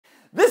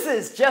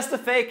is Just a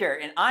Faker,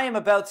 and I am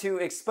about to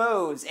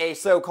expose a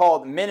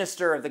so-called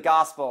minister of the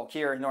gospel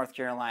here in North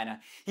Carolina.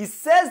 He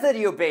says that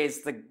he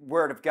obeys the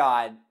word of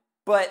God,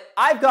 but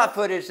I've got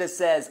footage that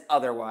says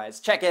otherwise.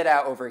 Check it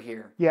out over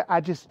here. Yeah,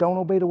 I just don't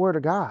obey the word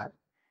of God.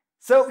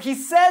 So he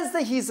says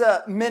that he's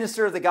a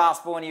minister of the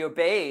gospel and he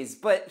obeys,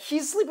 but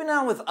he's sleeping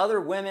around with other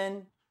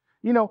women.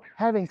 You know,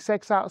 having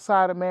sex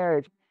outside of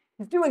marriage,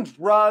 He's doing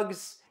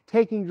drugs.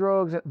 taking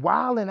drugs, and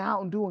wilding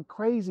out and doing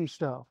crazy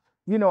stuff.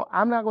 You know,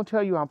 I'm not going to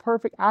tell you I'm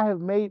perfect. I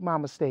have made my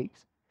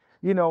mistakes,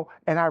 you know,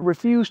 and I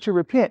refuse to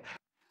repent.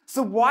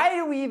 So why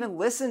do we even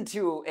listen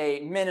to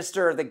a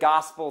minister of the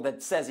gospel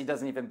that says he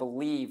doesn't even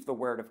believe the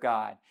word of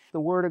God? The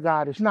word of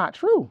God is not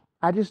true.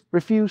 I just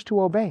refuse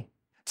to obey.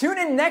 Tune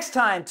in next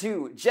time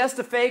to Just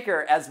a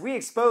Faker as we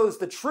expose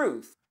the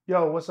truth.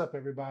 Yo, what's up,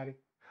 everybody?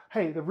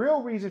 Hey, the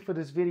real reason for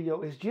this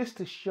video is just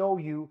to show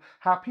you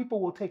how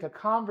people will take a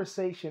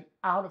conversation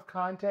out of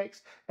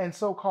context and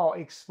so-called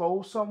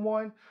expose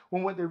someone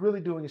when what they're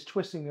really doing is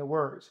twisting their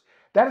words.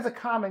 That is a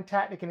common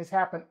tactic and it's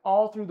happened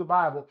all through the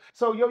Bible.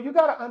 So, you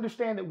got to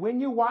understand that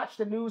when you watch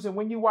the news and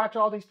when you watch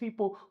all these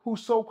people who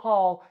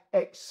so-called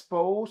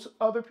expose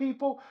other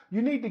people,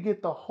 you need to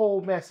get the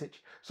whole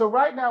message. So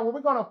right now, what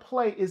we're going to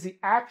play is the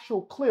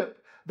actual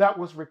clip that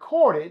was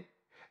recorded.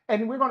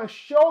 And we're going to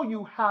show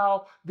you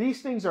how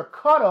these things are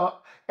cut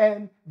up,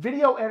 and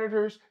video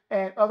editors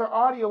and other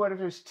audio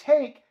editors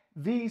take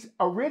these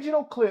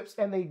original clips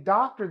and they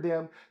doctor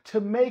them to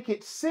make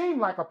it seem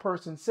like a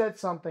person said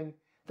something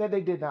that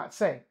they did not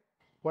say.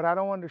 What I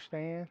don't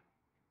understand,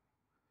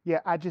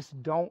 I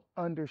just don't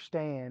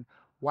understand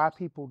why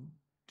people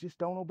just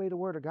don't obey the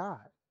word of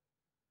God.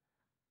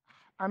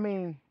 I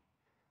mean,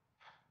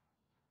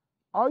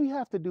 all you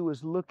have to do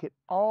is look at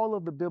all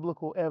of the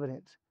biblical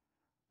evidence.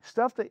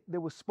 Stuff that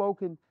was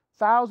spoken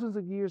thousands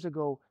of years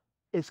ago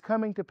is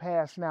coming to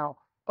pass now.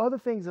 Other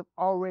things have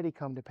already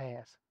come to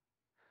pass.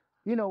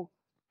 You know,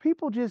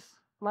 people just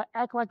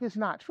act like it's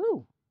not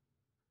true.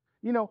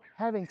 You know,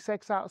 having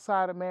sex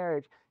outside of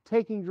marriage,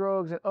 taking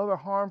drugs and other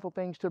harmful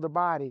things to the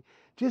body,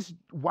 just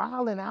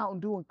wilding out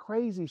and doing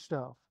crazy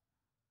stuff.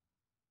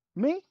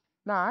 Me?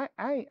 Nah,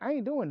 I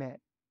ain't doing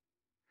that.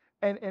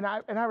 And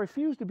I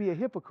refuse to be a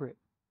hypocrite.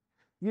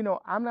 You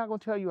know, I'm not going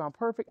to tell you I'm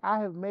perfect.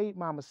 I have made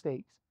my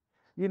mistakes.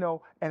 You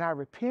know, and I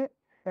repent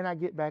and I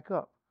get back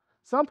up.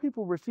 Some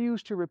people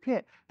refuse to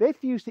repent. They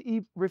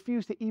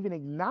refuse to even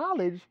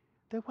acknowledge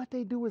that what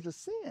they do is a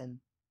sin.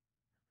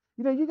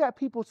 You know, you got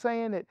people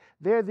saying that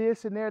they're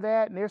this and they're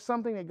that, and there's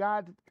something that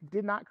God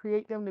did not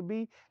create them to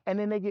be, and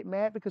then they get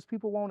mad because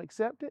people won't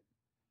accept it.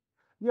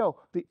 Yo,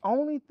 the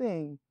only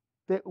thing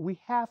that we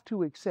have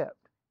to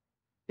accept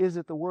is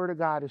that the word of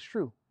God is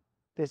true.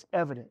 There's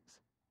evidence.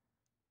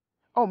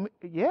 Oh,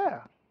 yeah.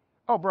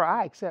 Oh, bro,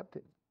 I accept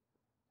it.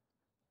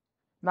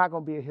 Not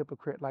going to be a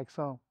hypocrite like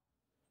some.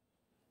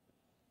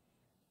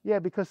 Yeah,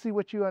 because see,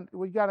 what you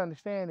got to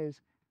understand is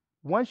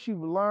once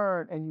you've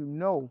learned and you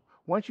know,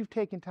 once you've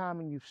taken time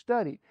and you've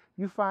studied,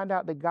 you find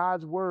out that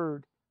God's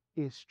word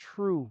is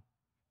true.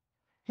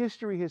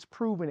 History has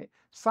proven it.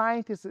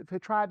 Scientists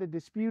have tried to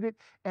dispute it,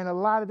 and a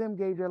lot of them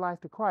gave their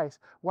life to Christ.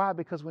 Why?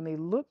 Because when they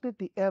looked at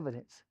the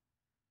evidence,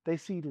 they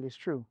see that it's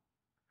true.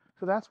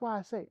 So that's why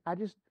I say, I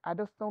just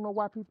don't know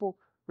why people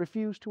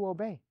refuse to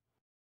obey.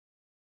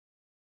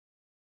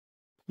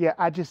 Yeah,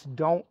 I just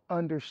don't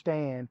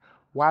understand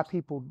why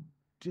people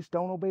just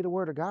don't obey the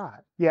word of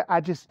God. Yeah,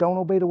 I just don't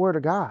obey the word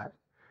of God.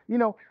 You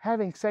know,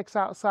 having sex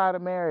outside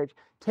of marriage,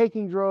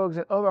 taking drugs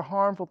and other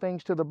harmful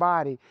things to the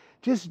body,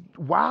 just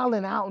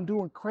wilding out and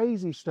doing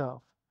crazy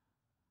stuff.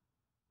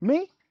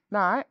 Me?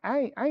 Nah,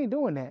 I ain't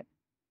doing that.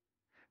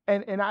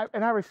 And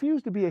I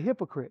refuse to be a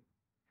hypocrite.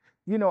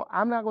 You know,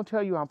 I'm not going to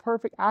tell you I'm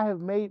perfect. I have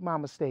made my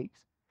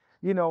mistakes.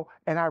 You know,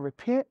 and I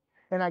repent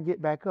and I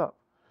get back up.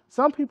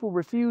 Some people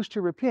refuse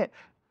to repent.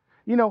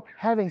 You know,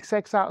 having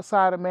sex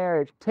outside of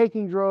marriage,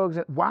 taking drugs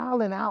and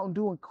wilding out and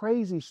doing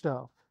crazy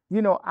stuff.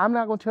 You know, I'm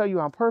not going to tell you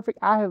I'm perfect.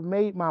 I have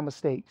made my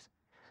mistakes,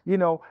 you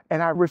know,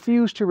 and I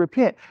refuse to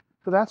repent.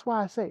 So that's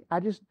why I say, I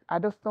just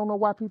don't know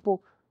why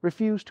people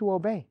refuse to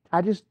obey.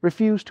 I just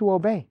refuse to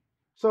obey.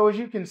 So as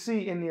you can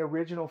see in the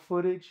original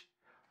footage,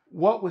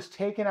 what was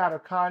taken out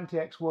of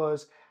context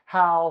was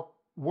how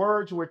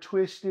words were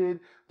twisted,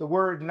 the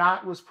word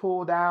not was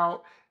pulled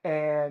out,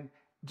 and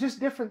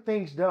just different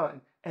things done.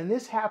 And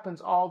this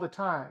happens all the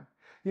time.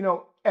 You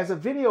know, as a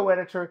video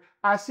editor,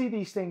 I see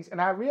these things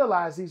and I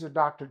realize these are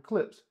doctored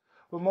clips.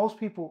 But most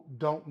people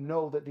don't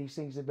know that these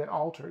things have been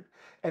altered.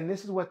 And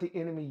this is what the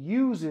enemy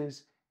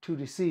uses to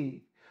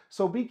deceive.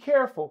 So be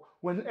careful.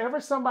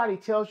 Whenever somebody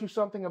tells you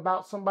something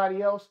about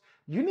somebody else,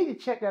 you need to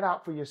check that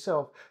out for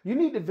yourself. You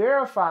need to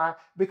verify,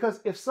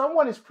 because if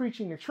someone is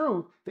preaching the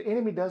truth, the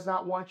enemy does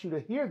not want you to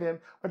hear them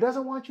or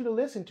doesn't want you to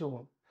listen to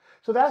them.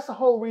 So that's the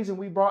whole reason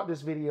we brought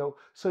this video,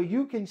 so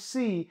you can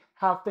see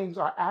how things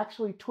are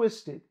actually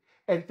twisted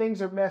and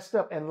things are messed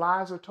up and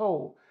lies are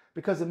told,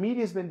 because the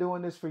media's been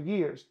doing this for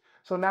years.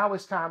 So now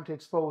it's time to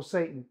expose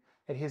Satan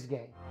at his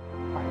game.